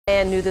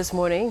And new this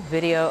morning,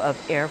 video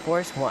of Air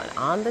Force One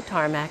on the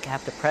tarmac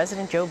after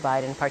President Joe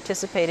Biden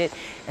participated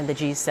in the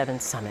G7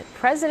 summit.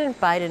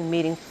 President Biden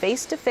meeting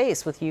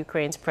face-to-face with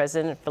Ukraine's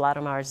President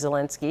Volodymyr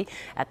Zelensky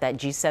at that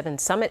G7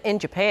 summit in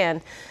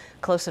Japan.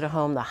 Closer to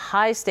home, the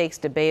high-stakes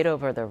debate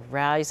over the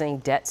rising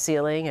debt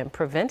ceiling and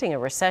preventing a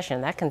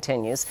recession, that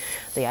continues.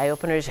 The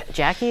eye-opener's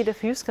Jackie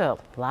DeFusco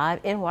live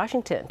in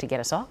Washington to get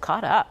us all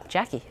caught up.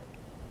 Jackie.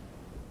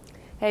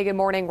 Hey, good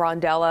morning,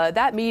 Rondella.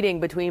 That meeting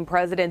between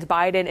President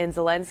Biden and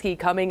Zelensky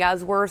coming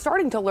as we're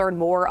starting to learn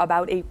more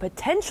about a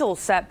potential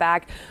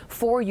setback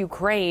for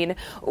Ukraine.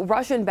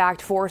 Russian-backed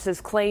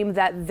forces claim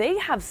that they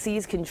have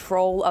seized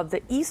control of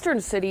the eastern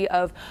city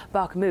of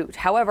Bakhmut.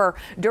 However,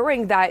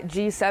 during that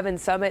G7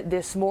 summit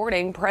this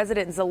morning,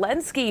 President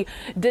Zelensky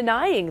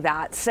denying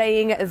that,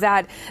 saying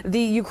that the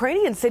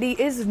Ukrainian city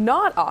is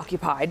not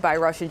occupied by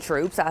Russian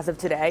troops as of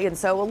today. And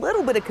so a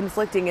little bit of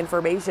conflicting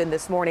information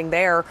this morning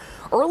there.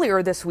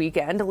 Earlier this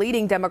weekend,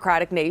 leading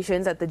Democratic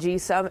nations at the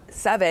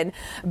G7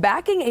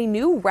 backing a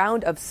new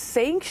round of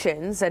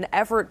sanctions, an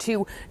effort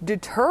to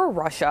deter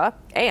Russia.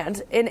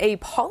 And in a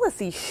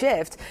policy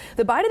shift,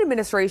 the Biden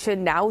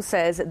administration now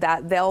says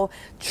that they'll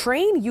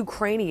train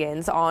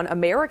Ukrainians on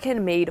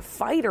American-made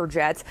fighter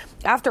jets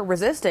after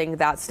resisting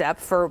that step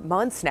for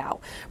months now.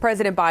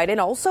 President Biden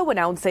also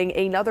announcing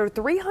another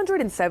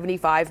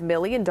 $375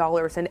 million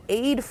in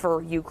aid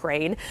for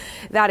Ukraine.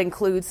 That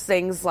includes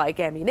things like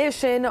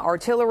ammunition,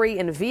 artillery,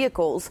 and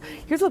vehicles.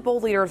 Here's what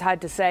both leaders had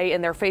to say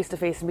in their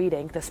face-to-face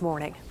meeting this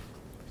morning.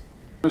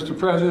 Mr.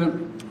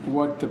 President,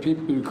 what the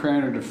people of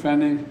Ukraine are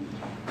defending,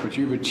 what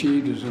you've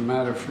achieved, is a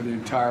matter for the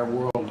entire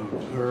world to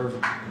observe,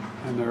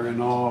 and they're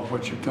in awe of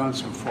what you've done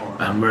so far.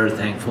 I'm very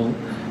thankful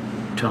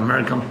to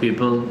American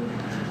people,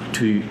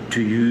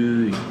 to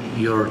you,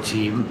 your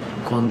team,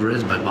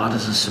 Congress,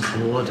 bipartisan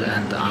support,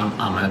 and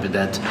I'm happy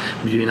that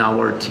between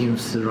our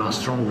teams there are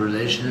strong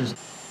relations.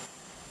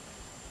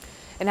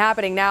 And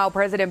happening now,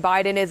 President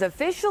Biden is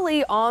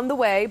officially on the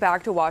way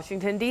back to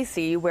Washington,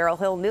 D.C., where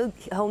he'll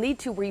need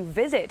to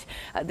revisit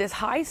this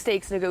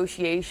high-stakes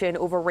negotiation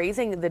over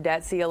raising the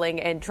debt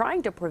ceiling and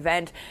trying to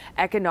prevent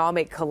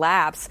economic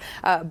collapse.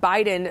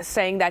 Biden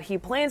saying that he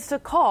plans to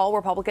call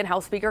Republican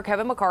House Speaker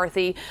Kevin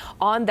McCarthy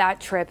on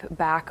that trip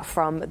back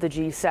from the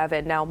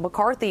G7. Now,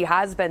 McCarthy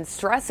has been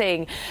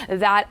stressing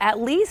that at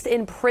least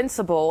in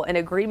principle, an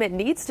agreement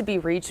needs to be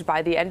reached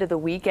by the end of the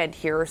weekend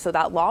here so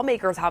that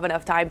lawmakers have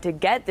enough time to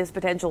get this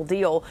potential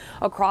deal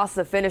across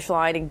the finish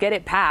line and get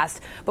it passed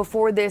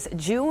before this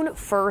June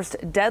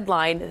 1st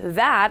deadline.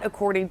 That,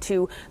 according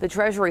to the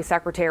Treasury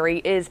Secretary,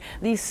 is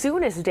the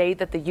soonest date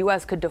that the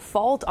U.S. could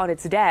default on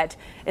its debt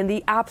in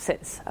the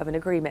absence of an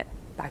agreement.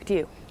 Back to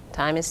you.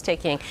 Time is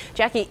ticking.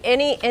 Jackie,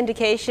 any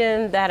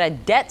indication that a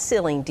debt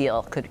ceiling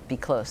deal could be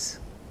close?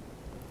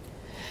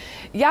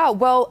 Yeah,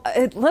 well,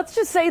 let's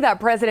just say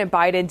that President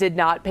Biden did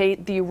not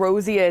paint the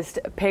rosiest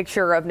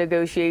picture of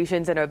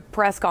negotiations in a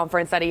press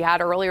conference that he had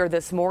earlier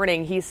this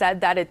morning. He said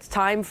that it's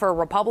time for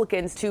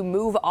Republicans to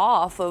move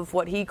off of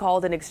what he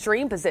called an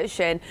extreme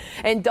position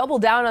and double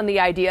down on the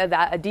idea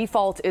that a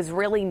default is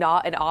really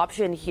not an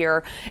option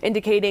here,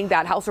 indicating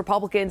that House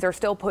Republicans are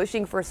still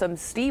pushing for some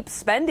steep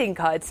spending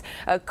cuts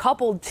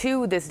coupled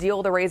to this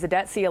deal to raise a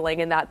debt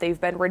ceiling, and that they've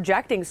been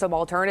rejecting some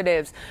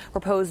alternatives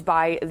proposed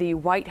by the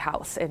White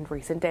House in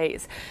recent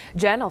days.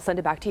 Jen, I'll send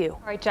it back to you.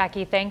 All right,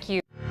 Jackie, thank you.